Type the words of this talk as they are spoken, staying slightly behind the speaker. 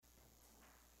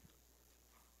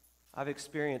I've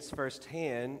experienced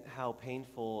firsthand how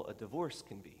painful a divorce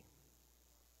can be.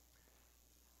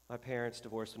 My parents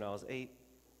divorced when I was 8.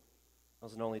 I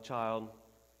was an only child.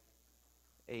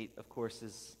 8, of course,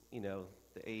 is,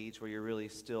 the age where you're really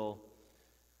still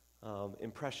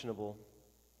impressionable.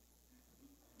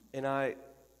 And I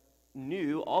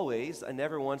knew always, I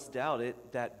never once doubted,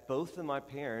 that both of my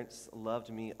parents loved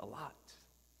me a lot.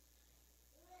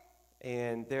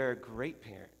 And they're great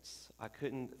parents. I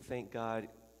couldn't thank God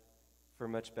for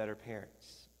much better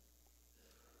parents.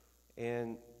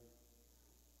 And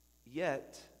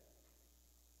yet,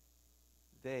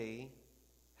 they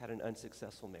had an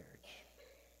unsuccessful marriage.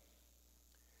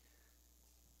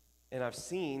 And I've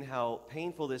seen how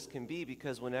painful this can be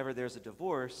because whenever there's a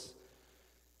divorce,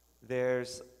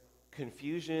 there's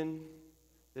confusion,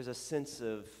 there's a sense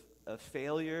of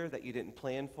failure that you didn't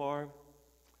plan for.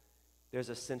 There's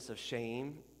a sense of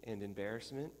shame and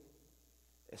embarrassment,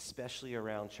 especially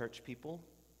around church people.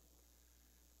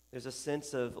 There's a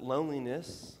sense of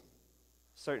loneliness,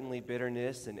 certainly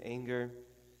bitterness and anger,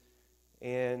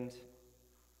 and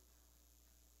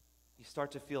you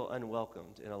start to feel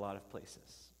unwelcomed in a lot of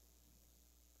places.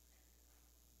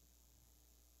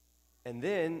 And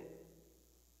then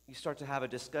you start to have a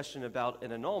discussion about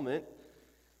an annulment,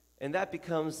 and that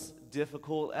becomes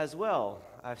difficult as well.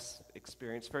 I've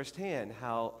experienced firsthand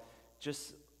how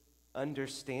just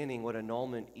understanding what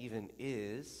annulment even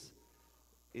is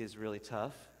really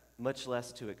tough, much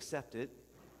less to accept it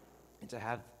and to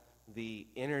have the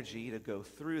energy to go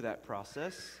through that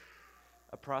process,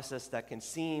 a process that can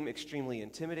seem extremely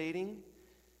intimidating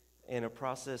and a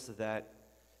process that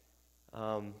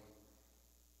can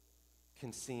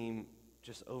seem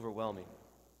just overwhelming.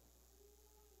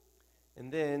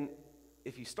 And then,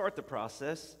 if you start the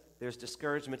process, there's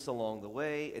discouragements along the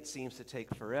way. It seems to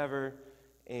take forever,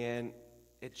 and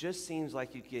it just seems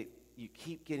like you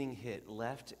keep getting hit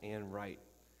left and right.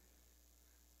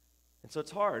 And so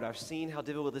it's hard. I've seen how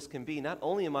difficult this can be, not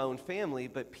only in my own family,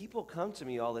 but people come to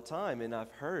me all the time, and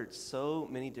I've heard so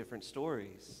many different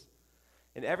stories.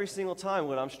 And every single time,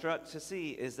 what I'm struck to see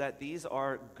is that these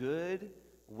are good,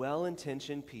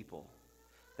 well-intentioned people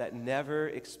that never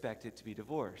expected to be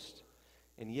divorced.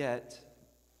 And yet,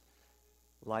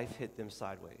 life hit them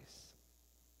sideways.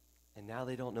 And now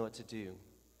they don't know what to do.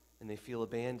 And they feel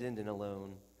abandoned and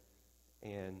alone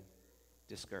and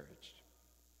discouraged.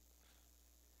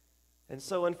 And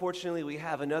so, unfortunately, we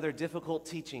have another difficult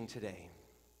teaching today.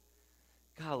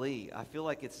 Golly, I feel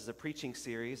like this is a preaching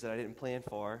series that I didn't plan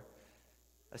for.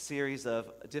 A series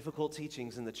of difficult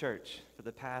teachings in the church for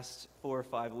the past 4 or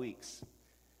 5 weeks.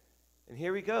 And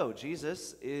here we go.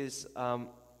 Jesus is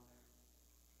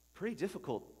pretty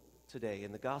difficult today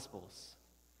in the Gospels.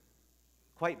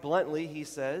 Quite bluntly, he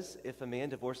says, if a man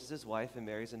divorces his wife and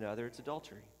marries another, it's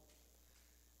adultery.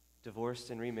 Divorced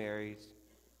and remarriage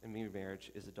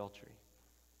is adultery.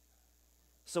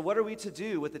 So what are we to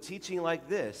do with a teaching like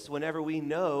this whenever we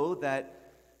know that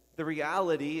the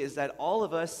reality is that all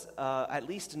of us at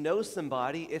least know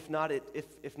somebody, if not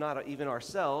even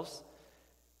ourselves?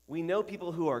 We know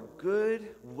people who are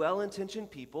good,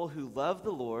 well-intentioned people who love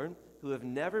the Lord, who have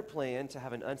never planned to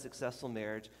have an unsuccessful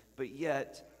marriage, but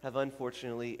yet have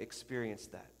unfortunately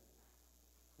experienced that.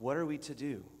 What are we to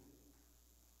do?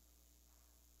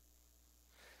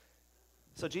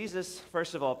 So Jesus,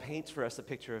 first of all, paints for us a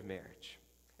picture of marriage.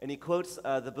 And he quotes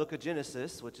the book of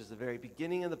Genesis, which is the very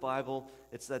beginning of the Bible.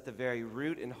 It's at the very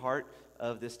root and heart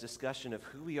of this discussion of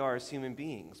who we are as human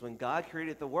beings. When God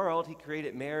created the world, he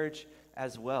created marriage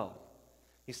as well.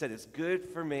 He said it's good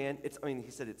for man. He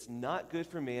said it's not good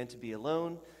for man to be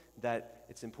alone, that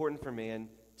it's important for man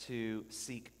to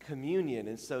seek communion.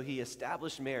 And so he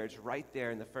established marriage right there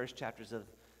in the first chapters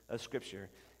of Scripture.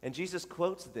 And Jesus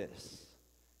quotes this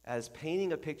as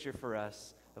painting a picture for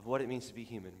us of what it means to be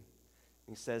human.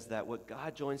 He says that what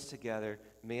God joins together,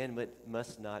 man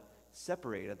must not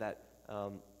separate. That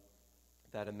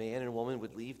a man and a woman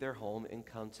would leave their home and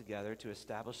come together to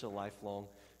establish a lifelong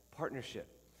partnership.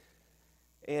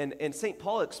 And St.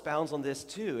 Paul expounds on this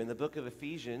too in the book of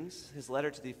Ephesians, his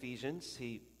letter to the Ephesians.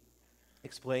 He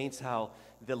explains how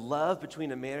the love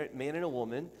between a man and a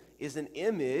woman is an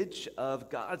image of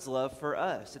God's love for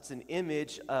us. It's an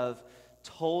image of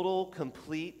total,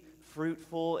 complete,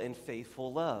 fruitful, and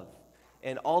faithful love.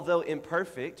 And although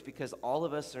imperfect, because all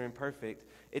of us are imperfect,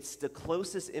 it's the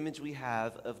closest image we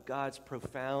have of God's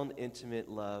profound, intimate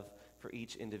love for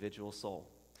each individual soul.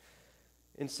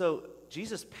 And so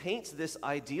Jesus paints this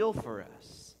ideal for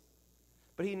us.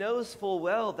 But he knows full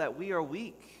well that we are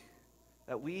weak,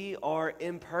 that we are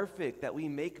imperfect, that we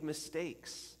make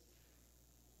mistakes.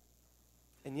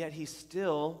 And yet he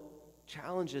still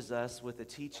challenges us with a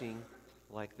teaching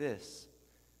like this.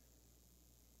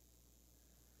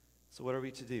 So what are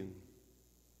we to do?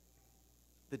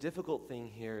 The difficult thing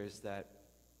here is that,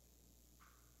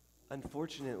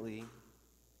 unfortunately,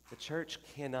 the church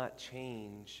cannot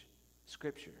change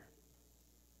Scripture.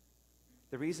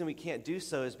 The reason we can't do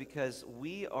so is because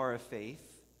we are a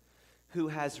faith who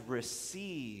has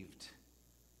received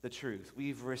the truth.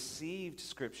 We've received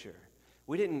Scripture.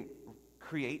 We didn't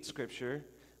create Scripture.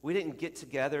 We didn't get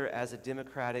together as a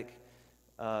democratic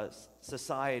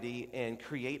society and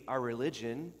create our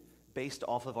religion based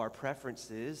off of our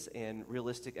preferences and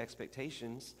realistic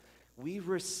expectations. We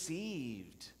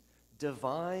received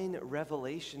divine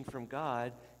revelation from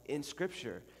God in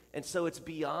Scripture. And so it's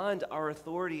beyond our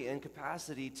authority and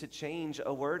capacity to change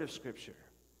a word of Scripture,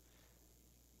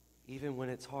 even when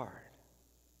it's hard.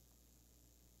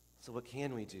 So what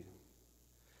can we do?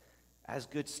 As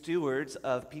good stewards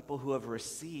of people who have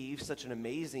received such an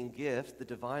amazing gift, the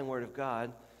divine Word of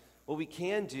God, what we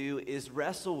can do is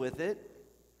wrestle with it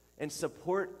and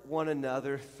support one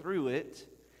another through it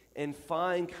and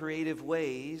find creative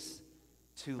ways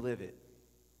to live it.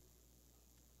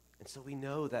 And so we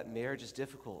know that marriage is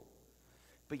difficult,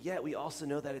 but yet we also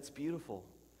know that it's beautiful,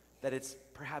 that it's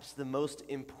perhaps the most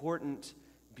important,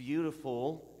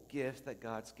 beautiful gift that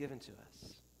God's given to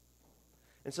us.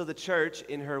 And so the church,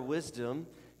 in her wisdom,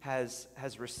 has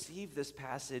received this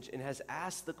passage and has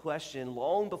asked the question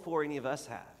long before any of us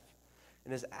have,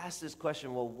 and has asked this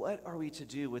question, well, what are we to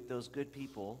do with those good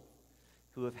people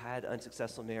who have had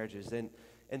unsuccessful marriages?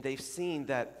 And they've seen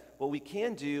that what we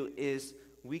can do is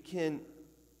we can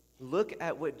look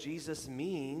at what Jesus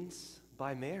means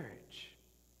by marriage.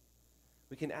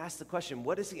 We can ask the question,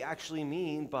 what does he actually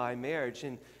mean by marriage?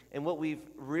 And what we've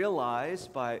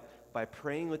realized by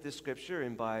praying with this Scripture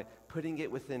and by putting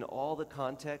it within all the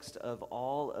context of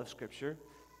all of Scripture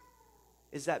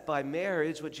is that by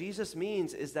marriage, what Jesus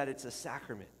means is that it's a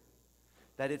sacrament,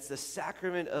 that it's the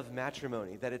sacrament of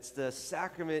matrimony, that it's the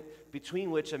sacrament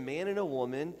between which a man and a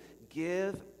woman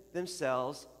give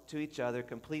themselves to each other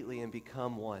completely and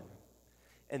become one.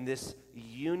 And this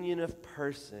union of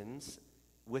persons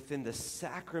within the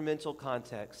sacramental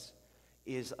context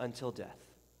is until death.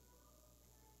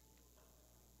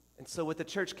 And so what the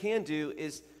church can do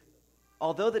is,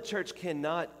 although the church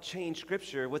cannot change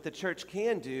Scripture, what the church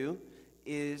can do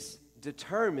is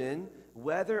determine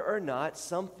whether or not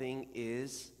something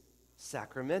is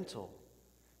sacramental.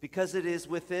 Because it is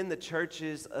within the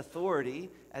church's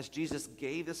authority, as Jesus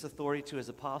gave this authority to his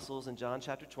apostles in John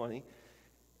chapter 20,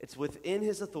 it's within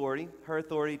his authority, her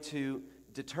authority, to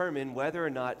determine whether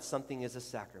or not something is a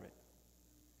sacrament.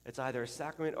 It's either a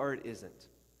sacrament or it isn't.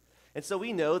 And so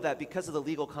we know that because of the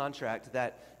legal contract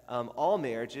that all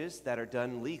marriages that are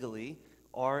done legally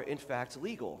are in fact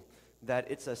legal,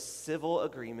 that it's a civil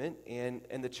agreement, and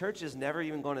the church is never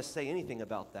even going to say anything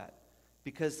about that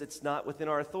because it's not within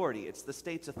our authority. It's the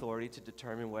state's authority to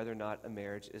determine whether or not a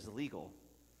marriage is legal.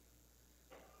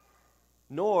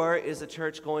 Nor is the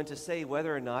church going to say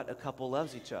whether or not a couple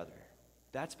loves each other.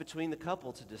 That's between the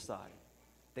couple to decide.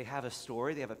 They have a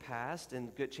story, they have a past,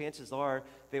 and good chances are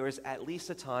there was at least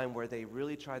a time where they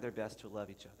really tried their best to love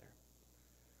each other.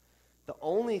 The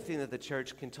only thing that the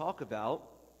church can talk about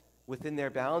within their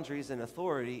boundaries and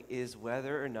authority is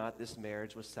whether or not this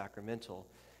marriage was sacramental.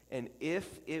 And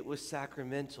if it was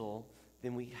sacramental,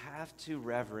 then we have to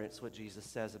reverence what Jesus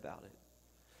says about it.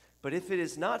 But if it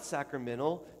is not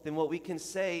sacramental, then what we can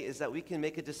say is that we can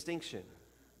make a distinction,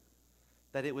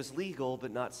 that it was legal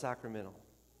but not sacramental.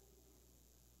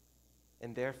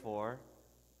 And therefore,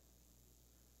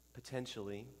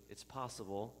 potentially, it's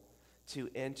possible to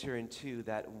enter into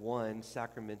that one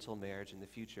sacramental marriage in the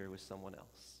future with someone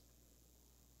else.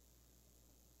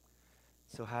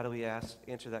 So how do we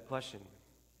answer that question?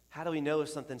 How do we know if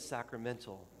something's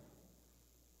sacramental?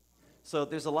 So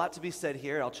there's a lot to be said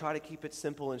here. I'll try to keep it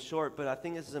simple and short, but I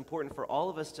think this is important for all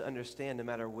of us to understand no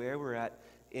matter where we're at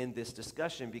in this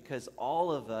discussion, because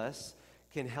all of us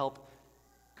can help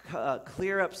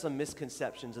clear up some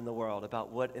misconceptions in the world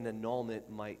about what an annulment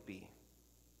might be.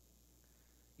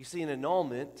 You see, an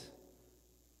annulment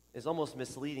is almost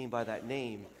misleading by that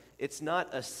name. It's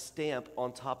not a stamp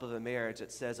on top of a marriage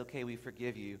that says, okay, we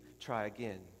forgive you, try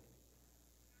again.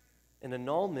 An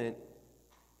annulment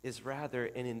is rather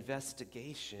an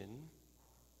investigation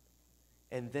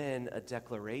and then a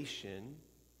declaration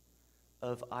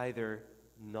of either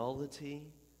nullity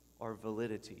or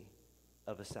validity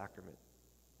of a sacrament.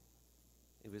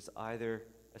 It was either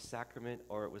a sacrament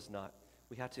or it was not.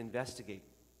 We have to investigate.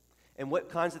 And what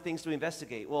kinds of things do we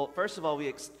investigate? Well, first of all,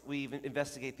 we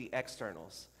investigate the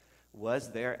externals.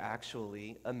 Was there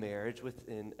actually a marriage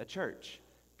within a church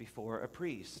before a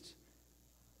priest,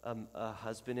 a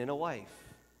husband and a wife?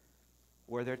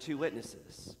 Were there two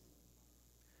witnesses?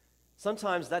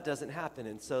 Sometimes that doesn't happen,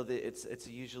 and so it's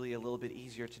usually a little bit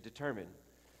easier to determine.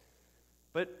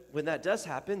 But when that does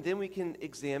happen, then we can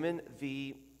examine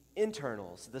the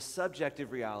internals, the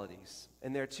subjective realities.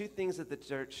 And there are two things that the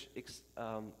church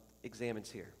examines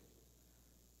here.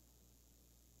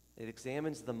 It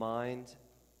examines the mind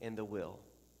and the will.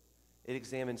 It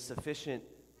examines sufficient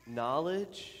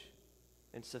knowledge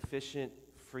and sufficient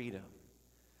freedom.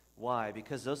 Why?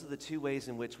 Because those are the two ways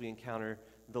in which we encounter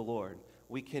the Lord.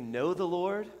 We can know the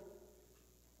Lord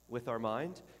with our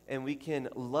mind, and we can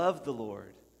love the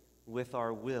Lord with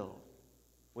our will,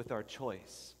 with our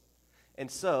choice. And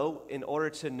so, in order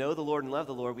to know the Lord and love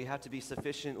the Lord, we have to be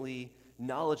sufficiently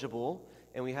knowledgeable,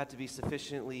 and we have to be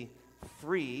sufficiently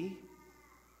free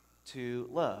to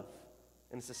love.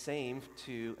 And it's the same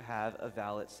to have a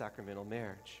valid sacramental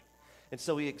marriage. And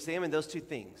so we examine those two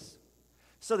things.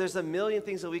 So there's a million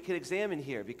things that we could examine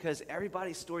here because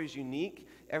everybody's story is unique.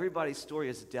 Everybody's story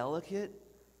is delicate.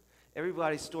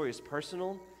 Everybody's story is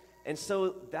personal. And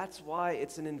so that's why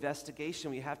it's an investigation.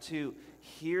 We have to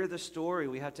hear the story.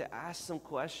 We have to ask some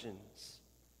questions.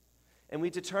 And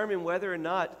we determine whether or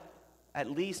not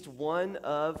at least one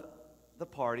of the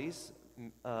parties,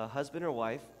 husband or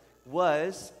wife,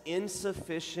 was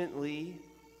insufficiently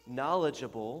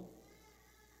knowledgeable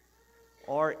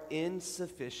or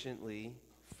insufficiently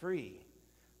free.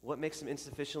 What makes them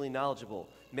insufficiently knowledgeable?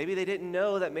 Maybe they didn't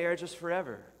know that marriage was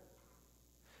forever.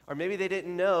 Or maybe they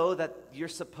didn't know that you're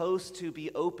supposed to be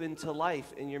open to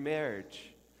life in your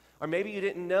marriage. Or maybe you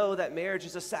didn't know that marriage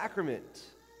is a sacrament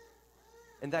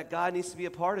and that God needs to be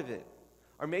a part of it.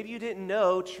 Or maybe you didn't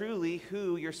know truly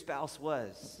who your spouse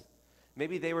was.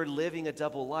 Maybe they were living a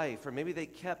double life, or maybe they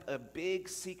kept a big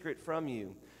secret from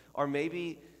you. Or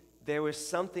maybe there was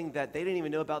something that they didn't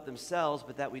even know about themselves,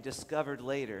 but that we discovered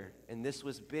later, and this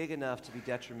was big enough to be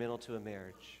detrimental to a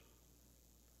marriage.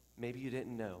 Maybe you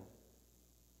didn't know.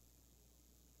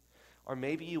 Or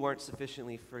maybe you weren't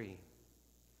sufficiently free.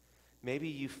 Maybe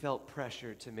you felt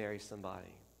pressured to marry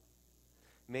somebody.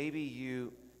 Maybe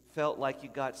you felt like you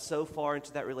got so far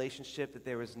into that relationship that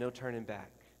there was no turning back.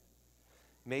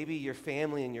 Maybe your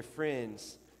family and your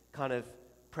friends kind of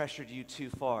pressured you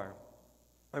too far.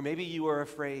 Or maybe you were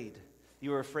afraid. You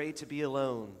were afraid to be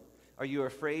alone. Or you were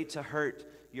afraid to hurt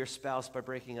your spouse by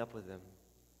breaking up with them.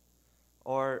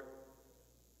 Or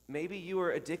maybe you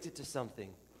were addicted to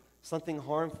something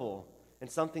harmful, and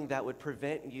something that would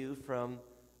prevent you from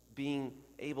being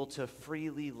able to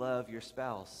freely love your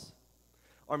spouse.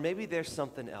 Or maybe there's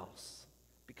something else,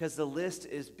 because the list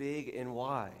is big and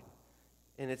wide.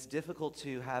 And it's difficult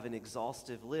to have an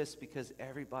exhaustive list because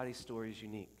everybody's story is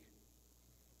unique.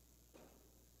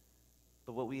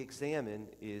 But what we examine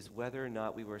is whether or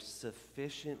not we were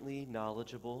sufficiently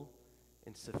knowledgeable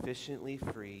and sufficiently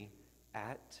free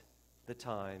at the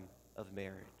time of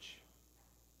marriage.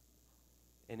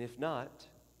 And if not,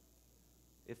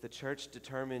 if the church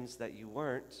determines that you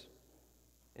weren't,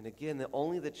 and again,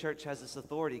 only the church has this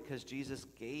authority because Jesus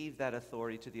gave that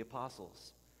authority to the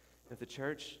apostles. If the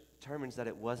church determines that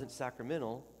it wasn't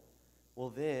sacramental, well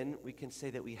then we can say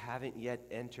that we haven't yet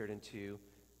entered into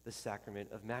the sacrament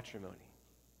of matrimony.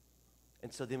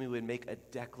 And so then we would make a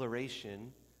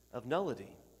declaration of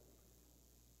nullity.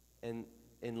 And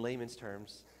in layman's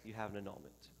terms, you have an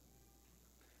annulment.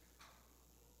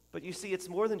 But you see, it's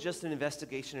more than just an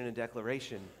investigation and a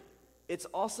declaration. It's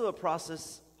also a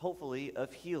process, hopefully,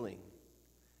 of healing.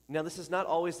 Now, this is not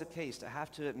always the case, I have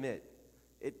to admit.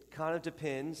 It kind of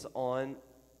depends on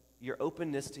your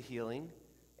openness to healing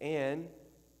and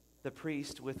the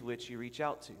priest with which you reach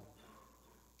out to.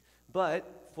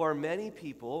 But for many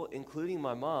people, including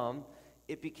my mom,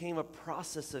 it became a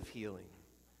process of healing.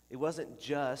 It wasn't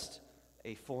just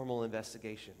a formal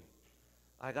investigation.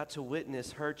 I got to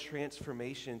witness her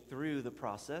transformation through the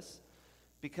process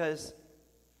because,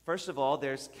 first of all,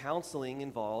 there's counseling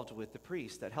involved with the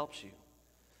priest that helps you.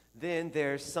 Then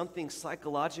there's something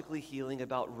psychologically healing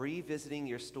about revisiting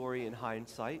your story in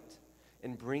hindsight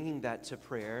and bringing that to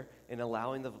prayer and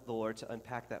allowing the Lord to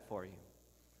unpack that for you.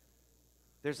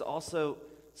 There's also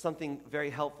something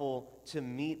very helpful to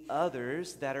meet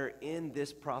others that are in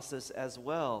this process as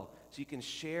well. So you can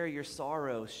share your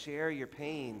sorrow, share your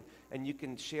pain, and you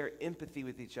can share empathy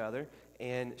with each other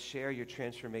and share your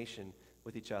transformation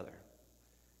with each other.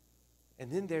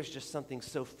 And then there's just something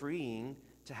so freeing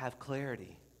to have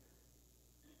clarity.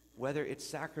 Whether it's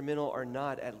sacramental or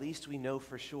not, at least we know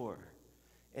for sure.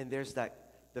 And there's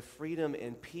the freedom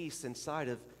and peace inside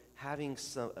of having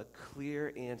a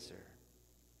clear answer.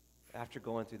 after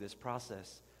going through this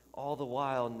process. All the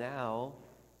while now,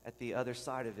 at the other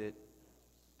side of it,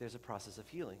 there's a process of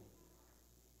healing.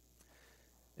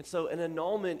 And so an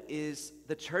annulment is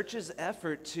the church's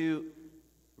effort to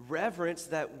reverence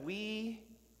that we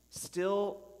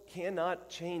still cannot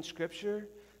change Scripture,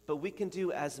 but we can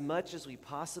do as much as we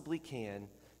possibly can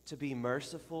to be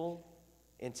merciful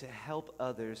and to help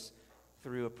others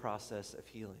through a process of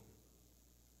healing.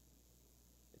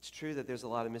 It's true that there's a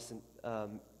lot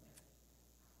of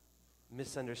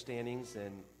misunderstandings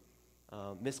and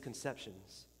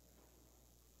misconceptions,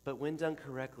 but when done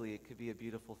correctly, it could be a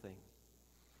beautiful thing.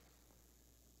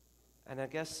 And I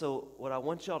guess so what I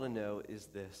want y'all to know is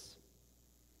this.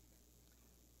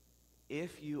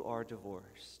 If you are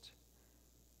divorced,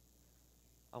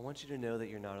 I want you to know that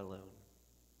you're not alone.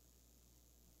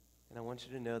 And I want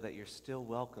you to know that you're still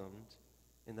welcomed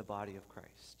in the body of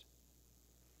Christ.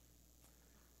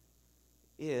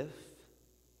 If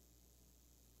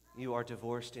you are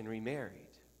divorced and remarried,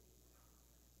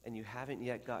 and you haven't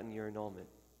yet gotten your annulment,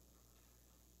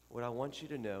 what I want you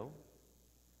to know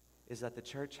is that the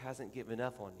church hasn't given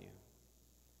up on you,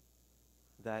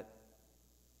 that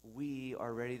we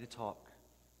are ready to talk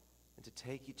and to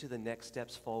take you to the next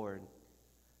steps forward,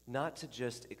 not to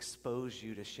just expose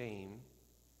you to shame,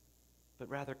 but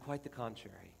rather quite the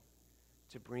contrary,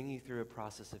 to bring you through a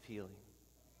process of healing.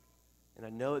 And I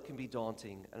know it can be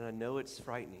daunting, and I know it's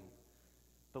frightening,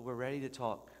 but we're ready to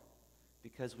talk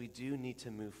because we do need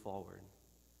to move forward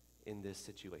in this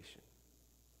situation.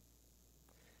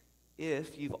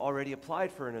 If you've already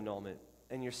applied for an annulment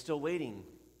and you're still waiting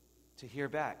to hear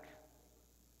back,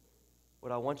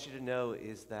 what I want you to know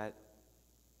is that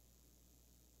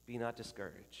be not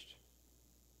discouraged.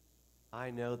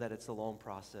 I know that it's a long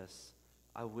process.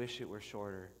 I wish it were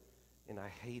shorter, and I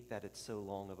hate that it's so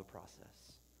long of a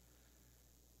process.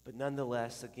 But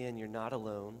nonetheless, again, you're not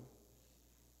alone,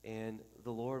 and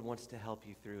the Lord wants to help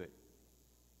you through it.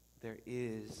 There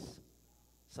is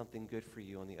something good for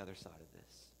you on the other side of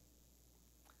this.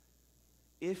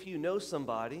 If you know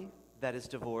somebody that is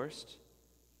divorced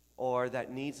or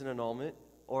that needs an annulment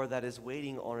or that is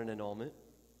waiting on an annulment,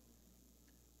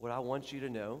 what I want you to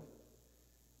know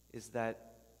is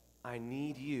that I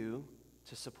need you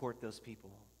to support those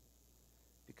people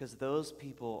because those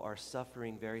people are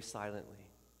suffering very silently.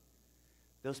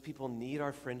 Those people need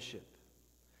our friendship.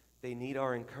 They need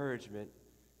our encouragement,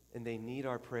 and they need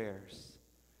our prayers.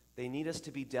 They need us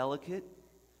to be delicate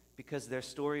because their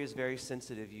story is very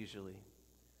sensitive usually.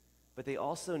 But they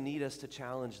also need us to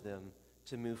challenge them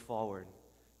to move forward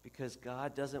because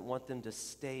God doesn't want them to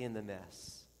stay in the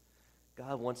mess.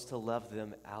 God wants to love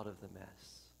them out of the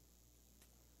mess.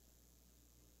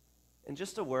 And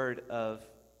just a word of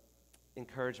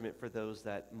encouragement for those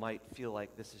that might feel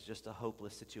like this is just a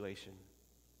hopeless situation.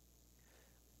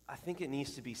 I think it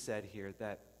needs to be said here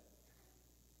that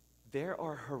there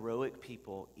are heroic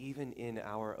people even in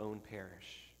our own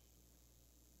parish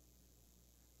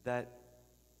that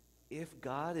if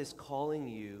God is calling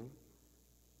you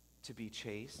to be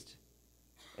chaste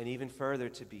and even further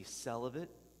to be celibate,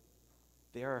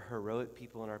 there are heroic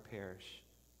people in our parish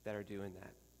that are doing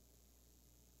that.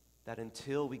 That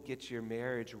until we get your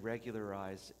marriage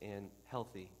regularized and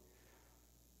healthy,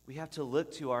 we have to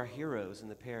look to our heroes in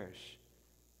the parish.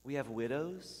 We have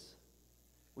widows,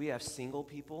 we have single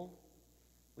people,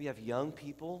 we have young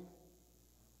people,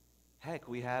 heck,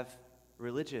 we have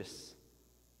religious.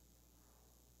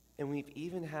 And we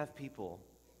even have people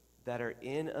that are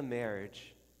in a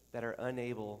marriage that are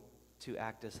unable to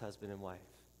act as husband and wife.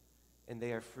 And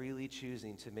they are freely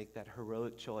choosing to make that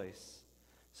heroic choice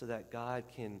so that God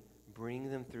can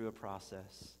bring them through a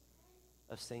process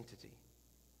of sanctity.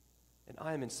 And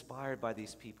I am inspired by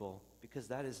these people because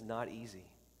that is not easy.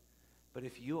 But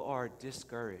if you are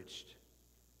discouraged,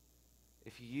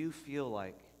 if you feel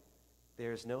like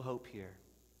there's no hope here,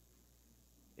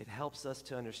 it helps us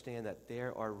to understand that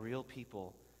there are real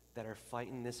people that are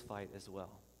fighting this fight as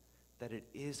well. That it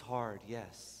is hard,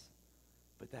 yes,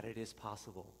 but that it is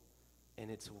possible,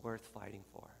 and it's worth fighting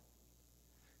for.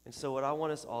 And so what I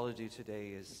want us all to do today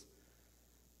is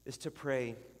to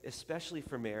pray, especially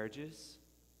for marriages,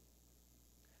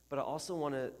 but I also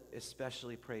want to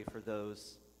especially pray for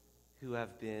those who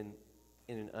have been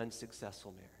in an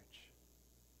unsuccessful marriage.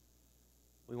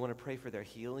 We want to pray for their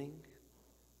healing.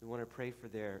 We want to pray for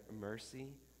their mercy.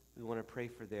 We want to pray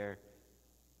for their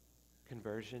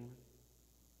conversion.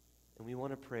 And we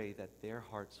want to pray that their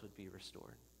hearts would be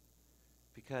restored.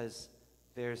 Because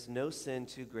there's no sin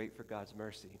too great for God's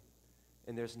mercy.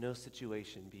 And there's no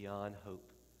situation beyond hope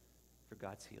for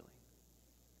God's healing.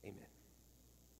 Amen.